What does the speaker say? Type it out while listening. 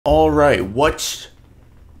All right, what's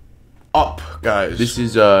up, guys? This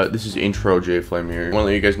is intro J Flame here. I want to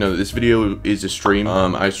let you guys know that this video is a stream.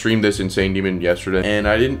 I streamed this Insane Demon yesterday, and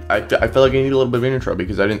I felt like I needed a little bit of an intro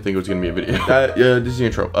because I didn't think it was gonna be a video. Yeah, this is the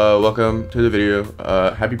intro. Welcome to the video.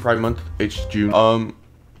 Happy Pride Month. It's June.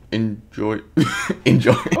 Enjoy.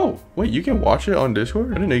 Enjoy. Oh, wait, you can watch it on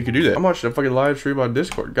Discord? I didn't know you could do that. I'm watching a fucking live stream on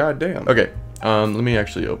Discord. God damn. Okay. Let me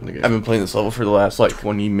actually open the game. I've been playing this level for the last like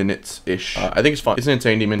 20 minutes-ish. I think it's fun. It's an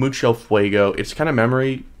Insane Demon. Mucho Fuego. It's kind of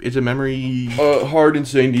memory. It's a memory hard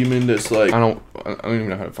Insane Demon that's like I don't even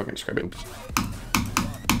know how to fucking describe it. Oops.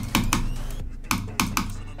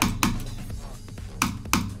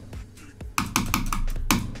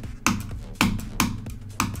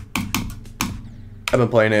 I've been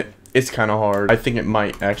playing it. It's kind of hard. I think it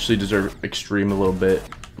might actually deserve extreme a little bit.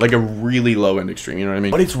 Like a really low end extreme, you know what I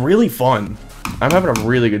mean? But it's really fun. I'm having a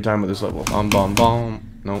really good time with this level.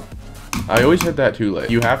 Nope. I always hit that too late.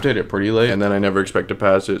 You have to hit it pretty late, and then I never expect to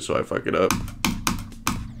pass it, so I fuck it up.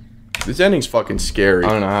 This ending's fucking scary. I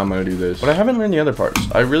don't know how I'm gonna do this, but I haven't learned the other parts.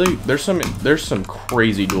 There's some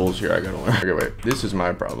crazy duels here I gotta learn. Okay, wait. This is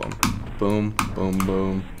my problem. Boom, boom,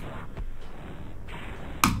 boom.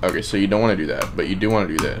 Okay, so you don't want to do that, but you do want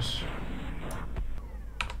to do this.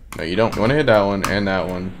 No, you don't. You want to hit that one, and that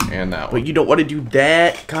one, and that one. But you don't want to do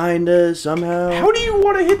that, kinda, somehow. How do you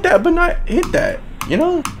want to hit that, but not hit that? You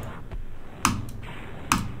know?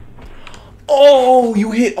 Oh,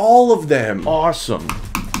 you hit all of them. Awesome.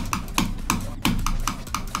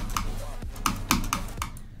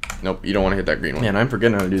 Nope, you don't want to hit that green one. Man, I'm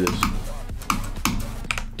forgetting how to do this.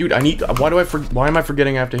 Dude, why am I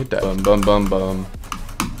forgetting I have to hit that? Bum, bum, bum, bum.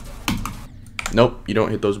 Nope, you don't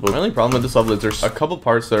hit those bullets. My only problem with this level is there's a couple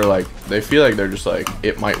parts that are like, they feel like they're just like,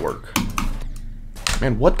 it might work.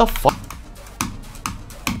 Man, what the fuck?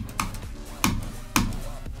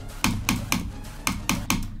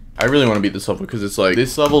 I really want to beat this level because it's like,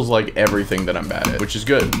 this level's like everything that I'm bad at, which is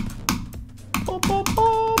good.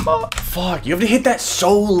 Fuck, you have to hit that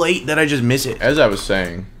so late that I just miss it. As I was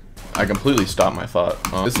saying, I completely stopped my thought.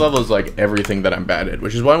 This level is like everything that I'm bad at,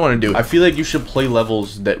 which is what I want to do. I feel like you should play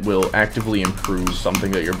levels that will actively improve something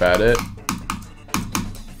that you're bad at.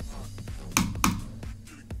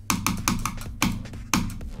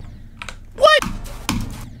 What?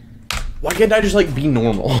 Why can't I just like be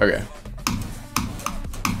normal? Okay.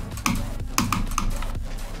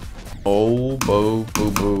 Oh, boo,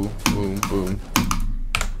 boo, boo, boom, boom.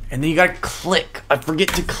 And then you gotta click. I forget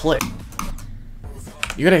to click.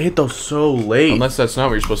 You gotta hit those so late. Unless that's not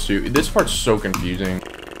what you're supposed to do. This part's so confusing.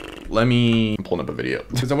 I'm pulling up a video.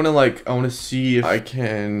 Because I wanna see if I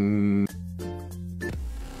can...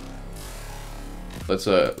 Let's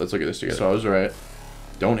look at this together. So I was right.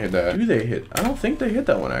 Don't hit that. Do they hit? I don't think they hit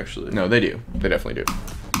that one actually. No, they do. They definitely do.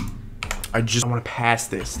 I wanna pass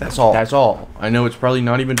this. That's all. That's all. I know it's probably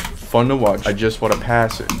not even fun to watch. I just wanna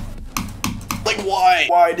pass it. Like why?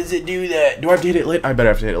 Why does it do that? Do I have to hit it later? I better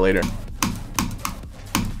have to hit it later.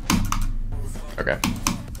 Okay.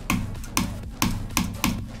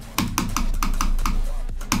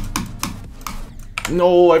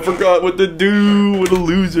 No, I forgot what to do. What a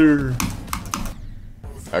loser.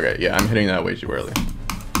 Okay, yeah, I'm hitting that way too early.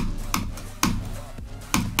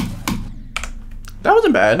 That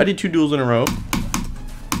wasn't bad. I did 2 duels in a row.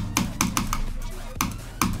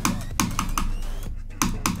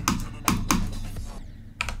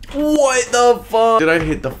 What the fuck? Did I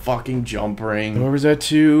hit the fucking jump ring? Where was that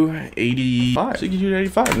to? 85. 62 to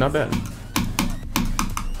 85. Not bad.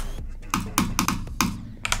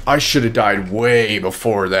 I should have died way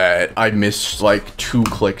before that. I missed like 2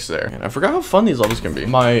 clicks there. And I forgot how fun these levels can be.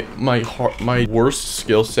 My worst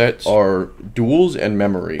skill sets are duels and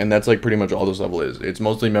memory. And that's like pretty much all this level is. It's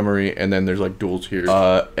mostly memory and then there's like duels here.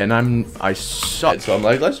 And I suck. So I'm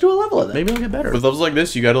like, let's do a level of that. Maybe I'll get better. With levels like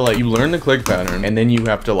this, you gotta like, you learn the click pattern and then you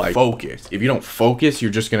have to like focus. If you don't focus,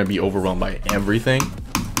 you're just gonna be overwhelmed by everything.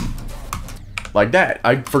 Like that.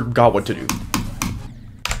 I forgot what to do.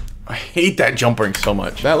 I hate that jump ring so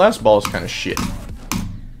much. That last ball is kind of shit.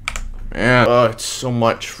 Man, it's so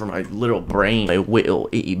much for my little brain. My little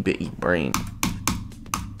itty bitty brain.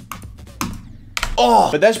 Oh,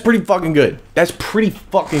 but that's pretty fucking good. That's pretty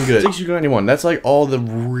fucking good. 6291. That's like all the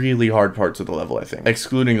really hard parts of the level, I think.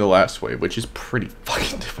 Excluding the last wave, which is pretty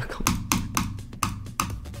fucking difficult.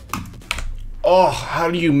 Oh, how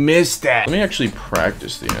do you miss that? Let me actually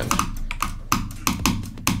practice the end.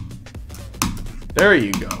 There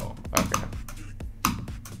you go. Okay.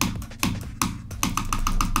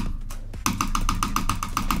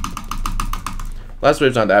 Last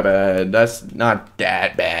wave's not that bad. That's not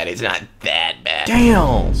that bad. It's not that bad.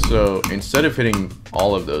 Damn! So instead of hitting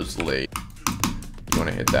all of those late, you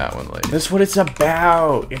want to hit that one later. That's what it's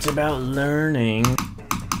about. It's about learning.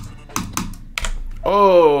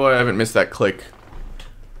 Oh, I haven't missed that click.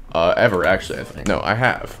 Ever, actually, I think. No, I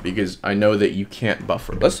have, because I know that you can't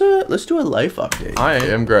buffer. Let's do a life update. I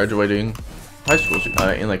am graduating high school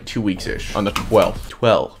in like 2 weeks-ish. On the 12th.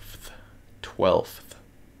 12th.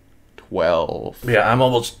 Yeah, I'm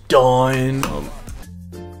almost done.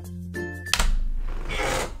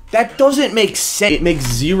 That doesn't make sense. It makes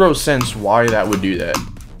zero sense why that would do that.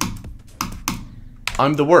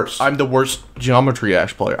 I'm the worst. I'm the worst Geometry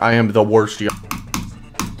Dash player. I am the worst.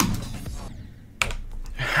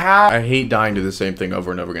 I hate dying to the same thing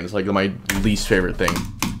over and over again. It's like my least favorite thing.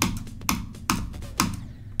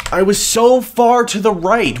 I was so far to the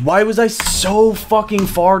right. Why was I so fucking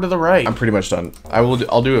far to the right? I'm pretty much done.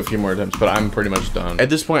 I'll do a few more attempts, but I'm pretty much done. At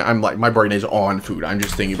this point, I'm like, my brain is on food. I'm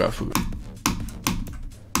just thinking about food.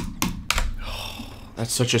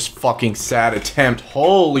 That's such a fucking sad attempt.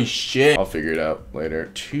 Holy shit. I'll figure it out later.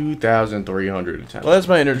 2,300 attempts. Well, that's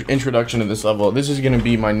my introduction to this level. This is gonna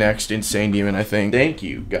be my next insane demon, I think. Thank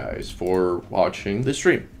you guys for watching the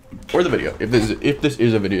stream. Or the video, if this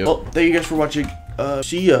is a video. Well, thank you guys for watching.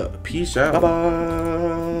 See ya. Peace out. Bye-bye.